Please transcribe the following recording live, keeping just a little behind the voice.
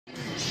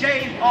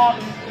shame on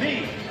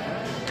me.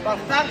 But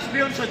thanks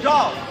be unto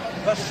God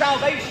for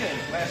salvation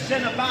where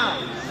sin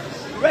abounds.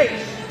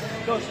 Grace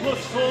does much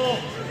more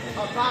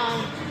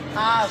abound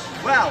as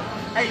well.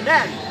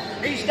 Amen.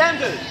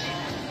 EastEnders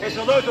is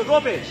a load of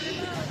rubbish.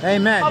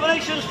 Amen.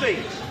 Coronation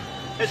Street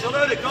is a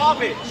load of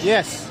garbage.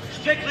 Yes.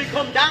 Strictly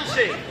Come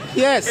Dancing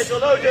Yes. is a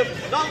load of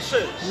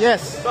nonsense.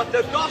 Yes. But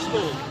the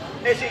gospel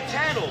is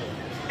eternal.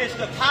 It's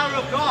the power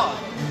of God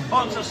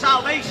unto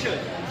salvation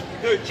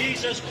through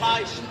Jesus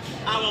Christ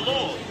our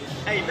Lord.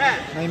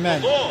 Amen.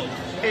 Amen. The Lord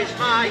is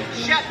my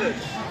shepherd.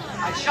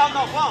 I shall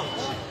not want.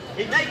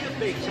 He maketh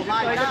me to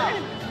lie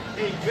down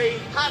in green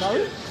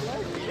pastures.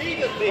 He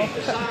leadeth me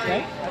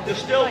beside the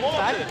still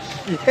waters.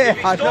 Yeah,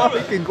 I know,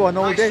 he can go on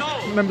all day.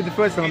 Remember the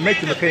first time I met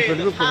him, I came to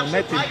Liverpool and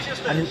met him,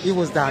 and he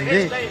was down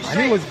there,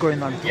 and he was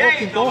going on talking,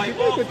 he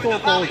could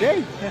talk all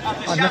day.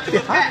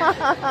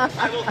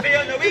 I will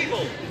fear no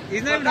evil.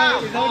 He's not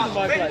even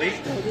my place.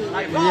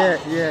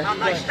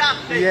 And thy staff,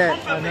 they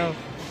comfort me.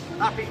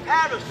 I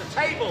prepare us the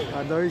table.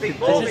 I know, you can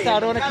before Just me I in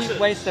don't want to the keep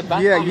wasting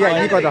back. Yeah,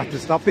 you got to have to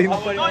stop him.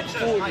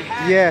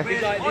 Yeah.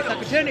 He's like, if I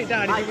could turn it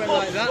down, if you went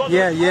like that.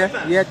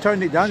 Yeah,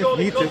 turn it down if you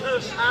Surely need to.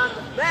 goodness and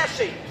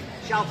mercy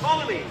shall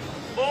follow me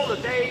all the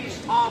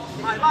days of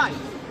my life,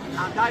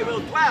 and I will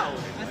dwell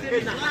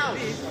in the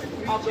house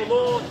of the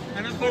Lord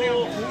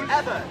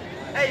forever.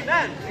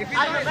 Amen.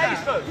 I'm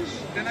amazed, folks.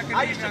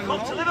 I used to come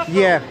to Liverpool.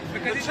 Yeah. For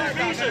two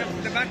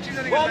reasons. The batteries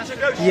are One, to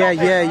go Yeah. I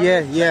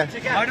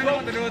don't know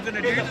what the roads are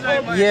going to do today,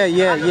 but and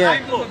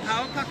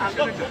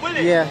look for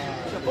Willie Yeah.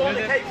 to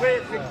fornicate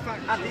with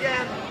at the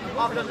end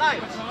of the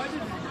night.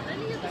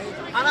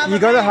 You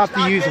gotta have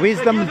to use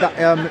wisdom. That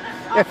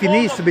if he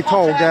needs to be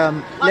told,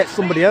 let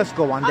somebody else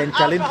go on, then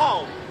tell him.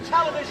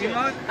 Television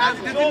and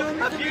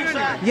drug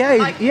abuser.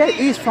 Yeah,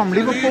 he's from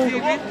Liverpool.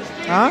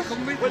 Huh?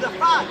 With a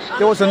flag.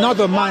 There was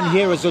another man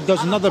here, so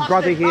there's another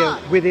brother here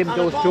with him.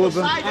 There was two of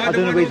them. I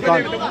don't know where he's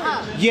gone.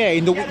 Yeah,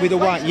 with the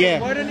white. Yeah.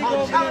 why don't you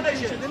go over there?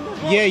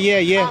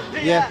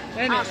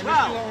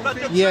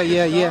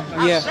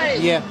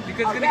 Yeah. Because it's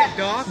going to get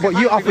dark. But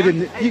you offered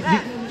him.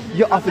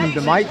 You offered him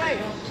the mic.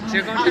 So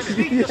you're going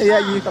to Yeah,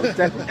 you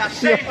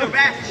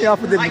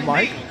offered him the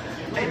mic.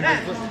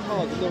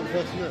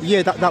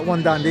 Yeah, that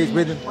one down there is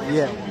with him.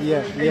 Yeah.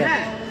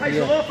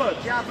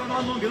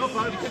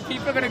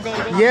 people are going to go.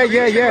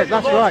 Yeah,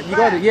 that's right. You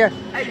got it,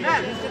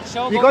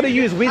 You got to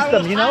use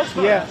wisdom, you know?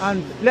 Yeah,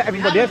 and let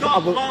everybody else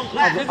have a work.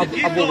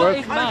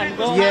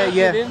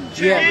 Yeah.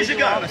 2 years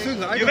ago,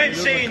 you ain't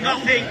seen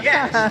nothing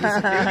yet.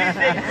 If you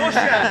think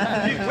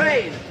Russia,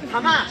 Ukraine,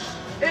 Hamas,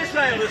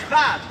 Israel is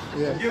bad,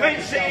 you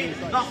ain't seen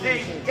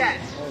nothing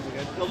yet.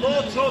 The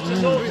Lord taught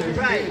us all to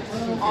pray,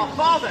 Our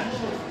Father,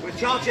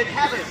 which art in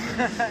heaven,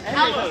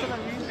 hallowed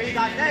be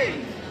thy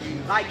name.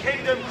 Thy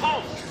kingdom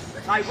come,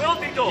 thy will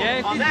be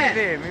done on earth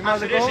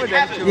as it is in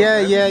heaven.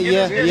 Yeah.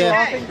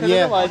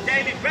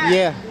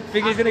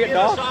 Think he's going to get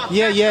dark?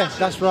 Yeah,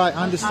 that's right.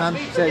 I understand.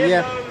 So,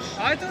 yeah.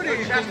 I thought it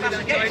was going to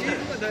be Chinese,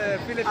 but the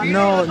Philippines.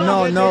 No.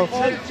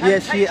 Yeah,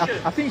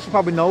 I think she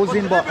probably knows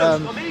him, but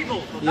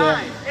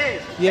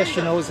yeah,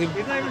 she knows him.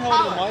 He's not even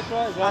holding the mic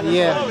right as well.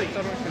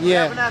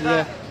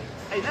 Yeah.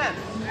 Amen.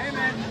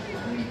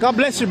 God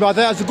bless you,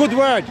 brother. That's a good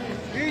word.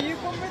 Who you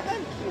come with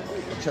then?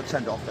 Should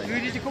send off Who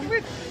then. did you come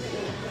with?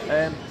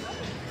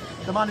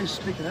 The man who's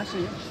speaking this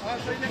here.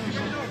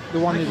 The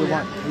one is the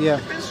one.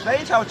 Yeah. It's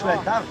strange how it's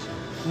worked out.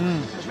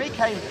 Because we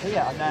came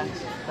here and then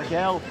the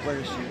girl, where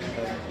is she?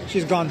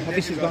 She's gone. I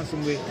think she's gone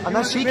somewhere. And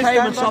then she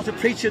came and started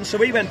preaching, so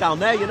we went down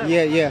there, you know.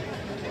 Yeah.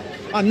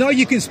 I know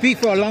you can speak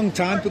for a long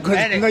time because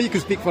I know you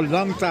can speak for a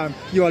long time.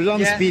 You're a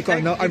long speaker. I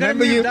know. I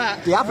remember you.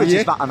 The average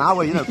is about an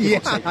hour, you know. Yeah,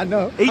 I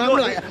know.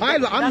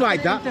 I'm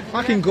like that.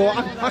 I can go.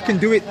 I can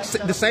do it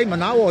the same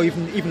an hour or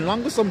even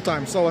longer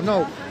sometimes. So I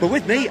know. But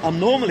with me, I'm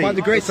normally, by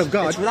the grace of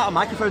God, it's without a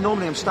microphone.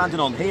 Normally, I'm standing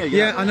on here.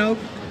 Yeah, I know.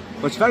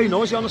 But it's very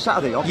noisy on a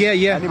Saturday.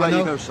 Yeah. Anywhere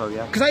you go, so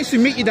yeah. Because I used to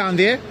meet you down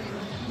there.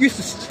 You used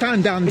to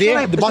stand down there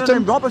at the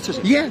bottom. Robert, is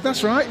it? Yeah,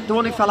 that's right. The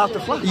one who fell out the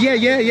flat.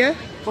 Yeah.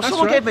 Well,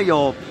 someone gave me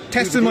your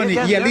testimony.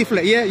 Again,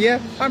 leaflet. Yeah.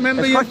 I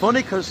remember you. It's quite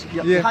funny because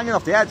you're hanging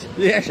off the edge.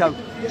 Yeah. So,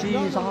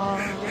 Jesus.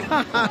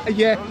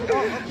 Yeah.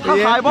 How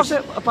high was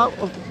it? About.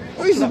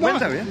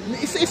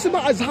 It's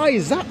about as high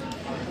as that.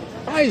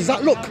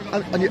 Look.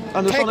 And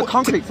it's on a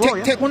concrete floor.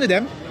 Take one of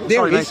them.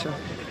 There it is.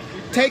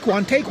 Take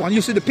one.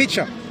 You see the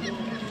picture.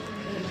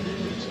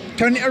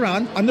 Turn it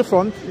around on the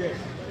front.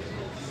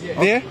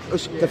 There.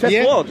 The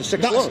fifth floor, the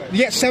sixth floor.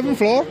 Yeah, 7th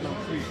floor.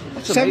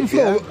 7th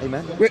floor. Yeah.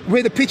 Amen.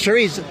 Where the picture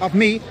is of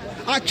me.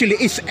 Actually,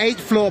 it's 8th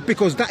floor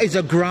because that is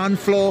a ground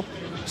floor.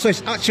 So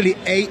it's actually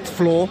 8th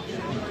floor.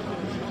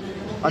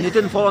 And you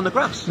didn't fall on the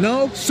grass?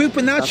 No,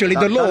 supernaturally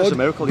the Lord. That is a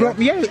miracle, brought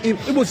me out.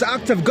 It was an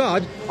act of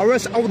God, or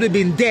else I would have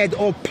been dead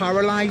or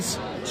paralyzed.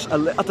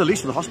 At the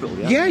least in the hospital,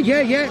 Yeah.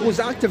 It was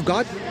an act of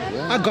God.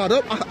 Yeah. I got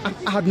up.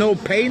 I had no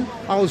pain.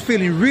 I was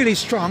feeling really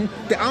strong.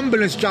 The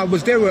ambulance job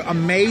was. They were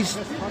amazed.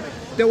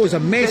 There was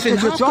amazing.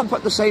 Did you drop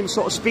at the same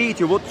sort of speed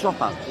you would drop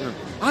at? You know?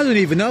 I don't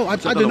even know. I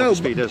don't know. What the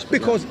speed is,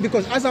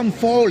 because as I'm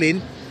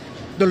falling,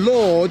 the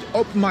Lord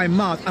opened my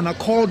mouth and I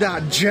called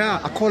out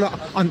Jah. I called out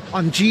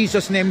on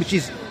Jesus' name, which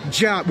is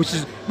Jah,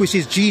 which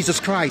is Jesus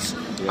Christ.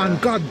 Yeah. And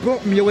God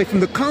brought me away from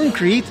the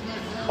concrete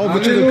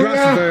over to the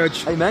grass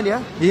verge. Amen,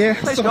 yeah. Yeah.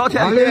 So, God,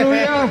 yeah.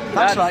 Hallelujah.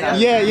 That's right,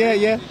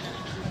 Yeah.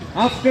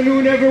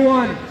 Afternoon,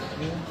 everyone.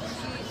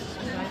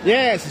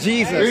 Yes,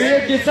 Jesus. We're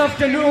here this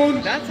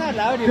afternoon. That's how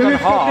loud to you're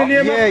lift up the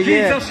name of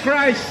Jesus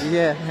Christ.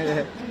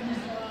 Yeah.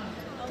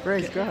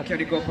 Praise God. Can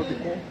you go up a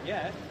bit more?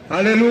 Yeah.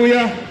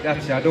 Hallelujah.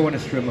 That's it. I don't want to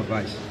stream my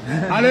voice.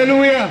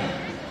 Hallelujah.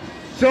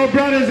 So,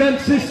 brothers and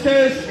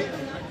sisters,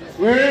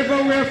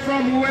 wherever we're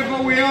from,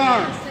 whoever we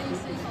are,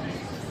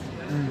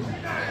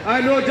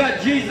 I know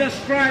that Jesus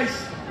Christ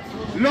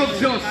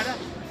loves us.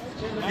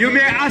 You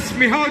may ask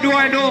me, how do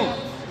I know?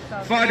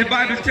 For the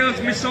Bible tells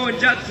me so in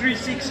John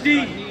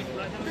 3:16.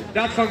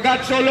 That for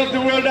God so loved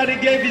the world that he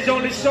gave his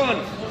only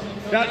Son,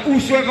 that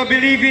whosoever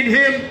believe in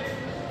him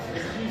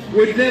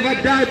would never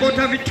die but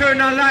have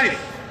eternal life.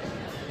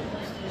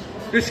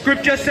 The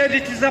scripture said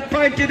it is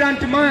appointed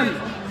unto man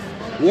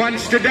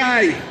once to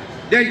die,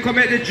 then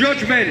commit the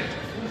judgment.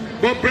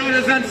 But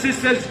brothers and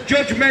sisters,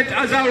 judgment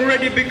has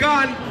already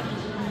begun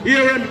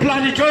here on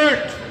planet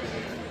Earth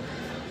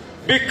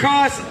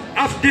because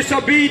of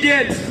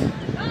disobedience,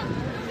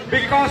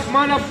 because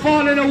man have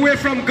fallen away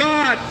from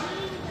God.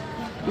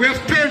 We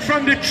have turned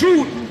from the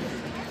truth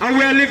and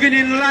we are living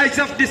in lives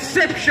of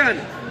deception,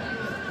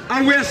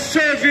 and we are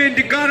serving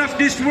the God of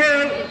this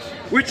world,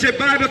 which the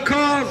Bible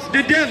calls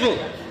the devil,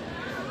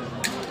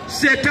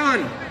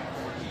 Satan.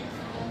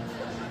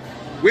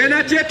 We are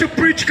not here to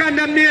preach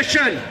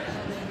condemnation.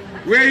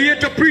 We are here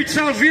to preach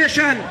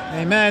salvation.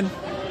 Amen.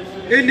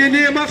 In the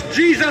name of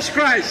Jesus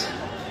Christ.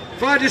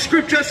 For the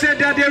scripture said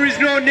that there is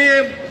no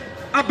name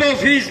above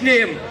his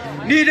name,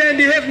 neither in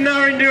the heaven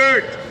nor in the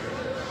earth,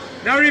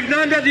 nor even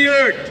under the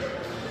earth.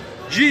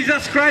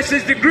 Jesus Christ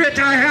is the great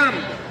I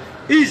am.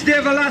 He is the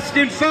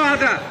everlasting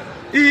Father.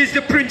 He is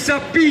the Prince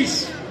of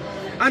Peace.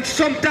 And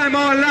sometime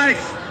our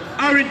life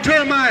are in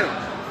turmoil.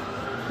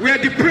 We are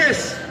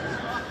depressed.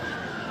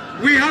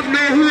 We have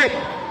no hope.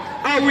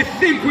 Or we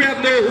think we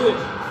have no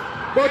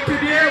hope. But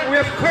today we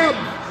have come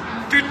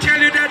to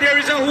tell you that there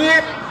is a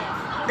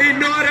hope in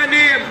no other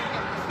name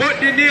but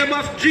the name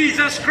of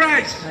Jesus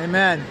Christ.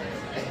 Amen.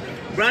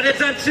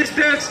 Brothers and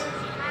sisters,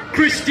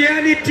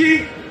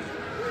 Christianity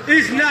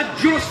is not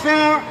just for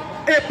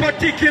a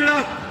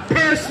particular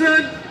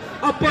person,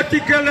 a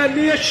particular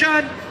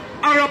nation,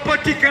 or a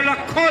particular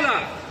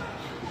color.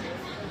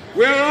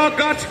 We are all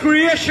God's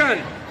creation,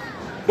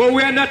 but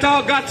we are not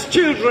all God's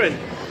children.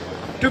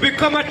 To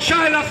become a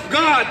child of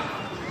God,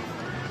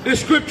 the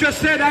scripture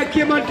said, I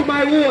came unto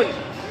my own,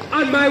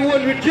 and my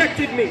own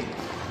rejected me.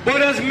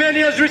 But as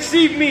many as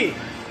received me,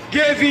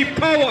 gave he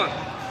power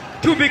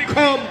to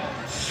become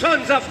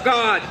sons of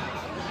God.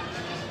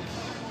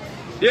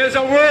 There's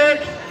a word,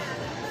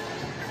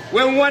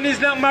 when one is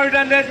not married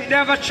and they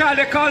have a child,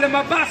 they call them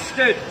a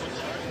bastard.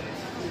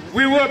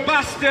 We were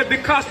bastard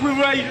because we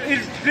were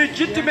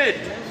illegitimate.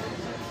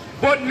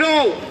 But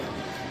no,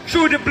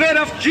 through the blood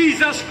of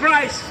Jesus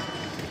Christ,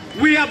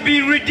 we have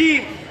been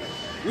redeemed.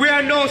 We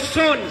are now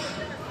sons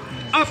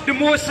of the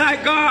Most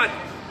High God.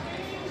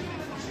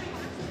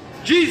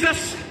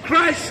 Jesus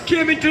Christ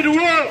came into the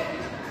world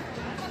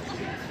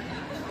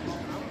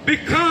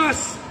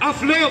because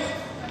of love.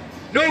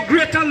 No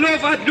greater love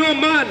had no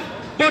man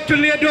but to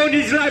lay down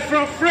his life for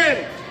a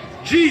friend.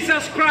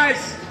 Jesus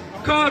Christ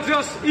calls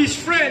us his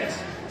friends.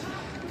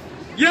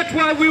 Yet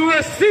while we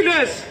were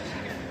sinners,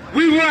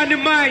 we were in the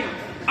mind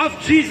of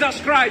Jesus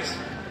Christ.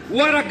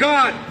 What a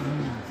God.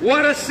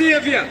 What a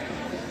Savior.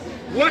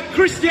 What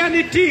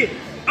Christianity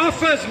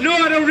offers,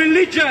 no other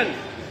religion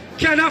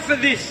can offer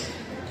this.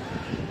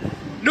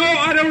 No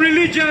other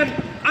religion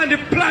on the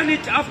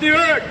planet of the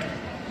earth.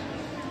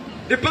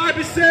 The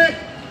Bible said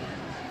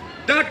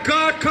that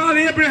God called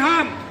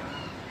Abraham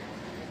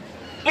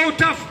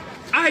out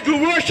of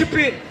idol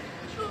worshiping,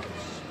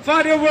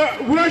 for they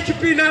were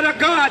worshiping other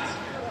gods,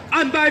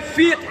 and by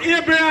faith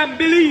Abraham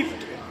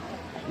believed.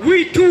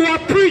 We too are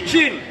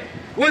preaching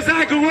was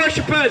idol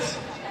worshippers.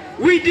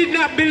 We did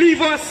not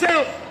believe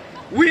ourselves.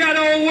 We had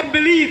our own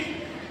belief.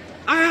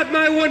 I had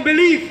my own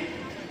belief,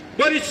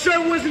 but it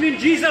certainly wasn't in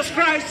Jesus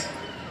Christ.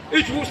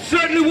 It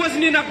certainly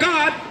wasn't in a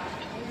God.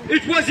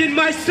 It was in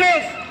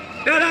myself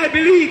that I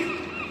believed.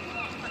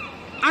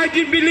 I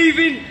didn't believe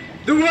in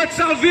the word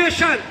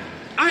salvation.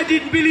 I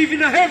didn't believe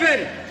in a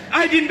heaven.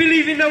 I didn't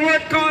believe in the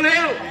word called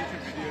hell.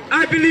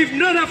 I believed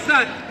none of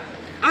that.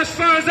 As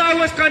far as I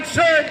was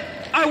concerned,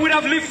 I would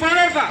have lived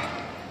forever.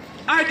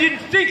 I didn't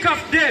think of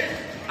death.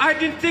 I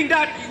didn't think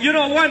that,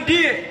 one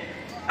day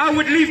I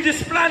would leave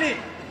this planet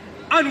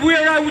and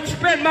where I would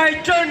spend my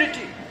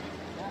eternity.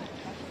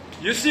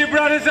 You see,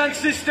 brothers and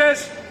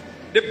sisters,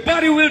 the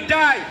body will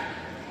die,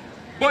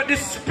 but the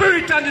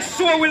spirit and the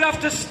soul will have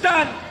to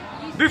stand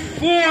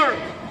before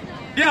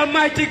the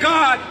Almighty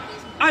God,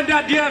 and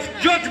that they have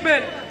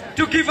judgment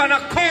to give an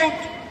account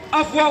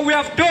of what we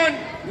have done,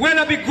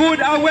 whether be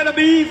good or whether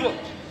be evil.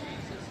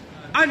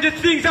 And the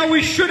things that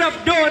we should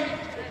have done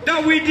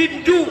that we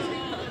didn't do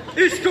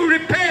is to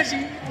repent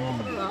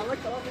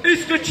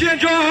is to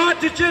change our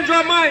heart, to change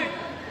our mind.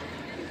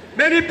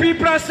 Many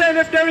people are saying,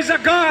 if there is a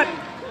God,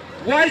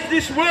 why is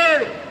this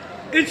world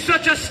in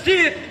such a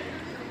state?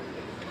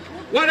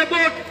 What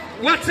about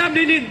what's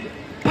happening in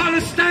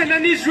Palestine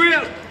and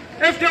Israel?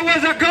 If there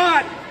was a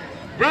God,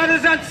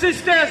 brothers and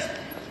sisters,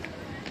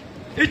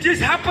 it is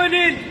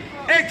happening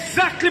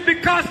exactly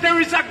because there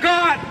is a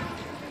God.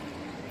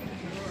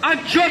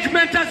 And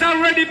judgment has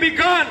already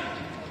begun.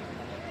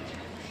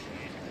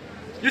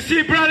 You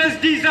see, brothers,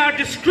 these are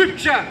the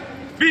scripture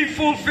being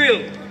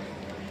fulfilled.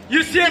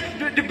 You see,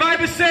 the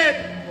Bible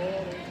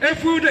said,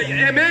 if we would,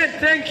 amen,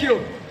 thank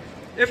you,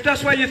 if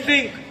that's what you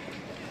think.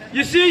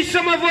 You see,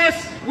 some of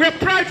us, we're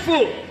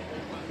prideful.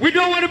 We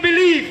don't want to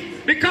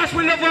believe because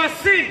we love our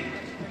sin.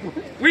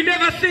 We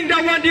never think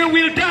that one day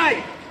we'll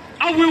die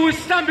and we will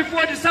stand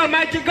before this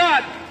Almighty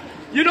God.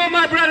 You know,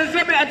 my brothers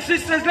and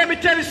sisters, let me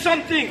tell you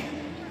something.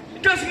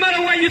 It doesn't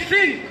matter what you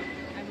think.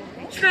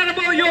 It's not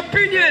about your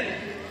opinion.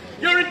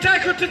 You're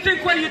entitled to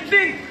think what you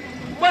think.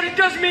 But it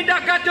doesn't mean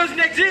that God doesn't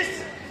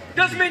exist.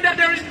 Doesn't mean that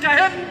there isn't a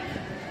heaven.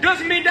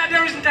 Doesn't mean that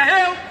there isn't a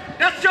hell.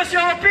 That's just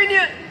your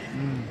opinion.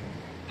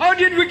 How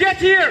did we get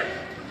here?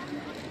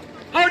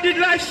 How did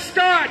life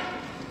start?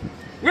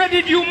 Where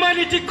did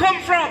humanity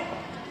come from?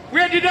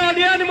 Where did all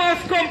the animals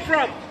come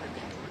from?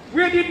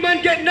 Where did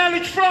man get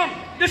knowledge from?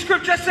 The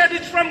scripture said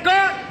it's from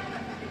God.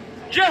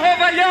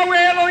 Jehovah,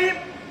 Yahweh, Elohim.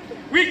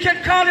 We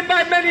can call him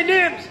by many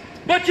names,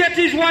 but yet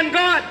he's one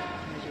God.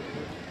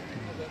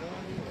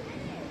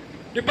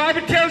 The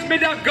Bible tells me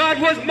that God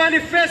was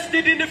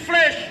manifested in the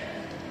flesh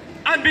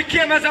and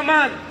became as a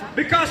man,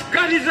 because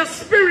God is a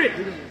spirit.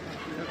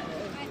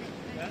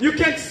 You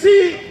can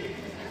see,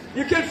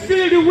 you can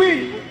feel the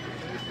wind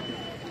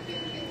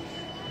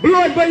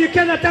blowing, but you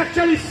cannot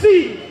actually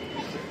see.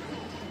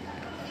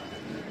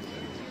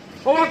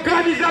 Our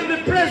God is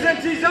omnipresent,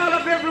 he's all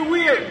of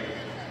everywhere.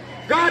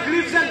 God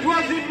lives and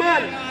dwells in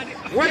man.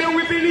 Whether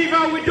we believe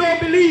or we don't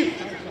believe,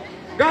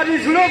 God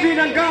is loving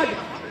and God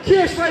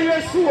cares for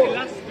your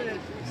soul.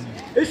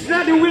 It's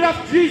not the will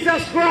of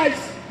Jesus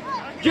Christ,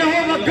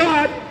 Jehovah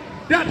God,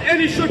 that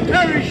any should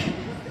perish,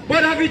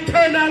 but have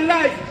eternal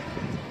life.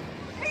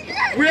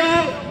 We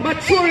are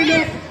mature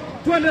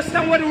enough to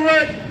understand what the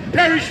word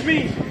perish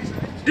means.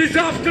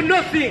 Dissolve to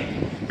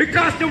nothing,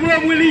 because the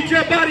worm will eat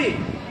your body,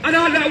 and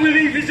all that will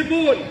leave is a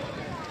bone.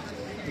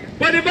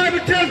 But the Bible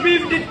tells me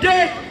if the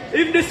dead,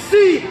 if the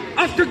sea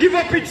has to give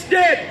up its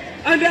dead,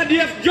 and that day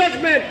of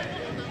judgment.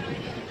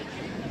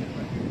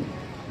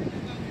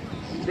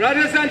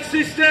 Brothers and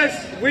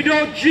sisters,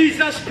 without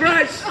Jesus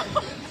Christ,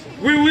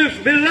 we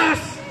will be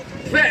lost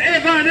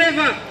forever and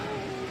ever.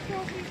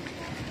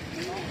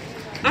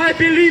 I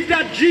believe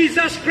that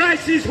Jesus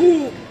Christ is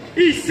who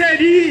he said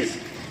he is.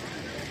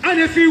 And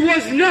if he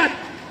was not,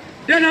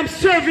 then I'm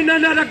serving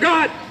another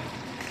God.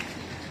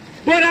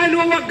 But I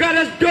know what God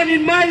has done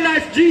in my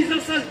life,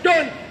 Jesus has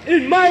done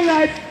in my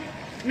life.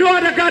 No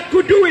other God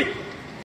could do it.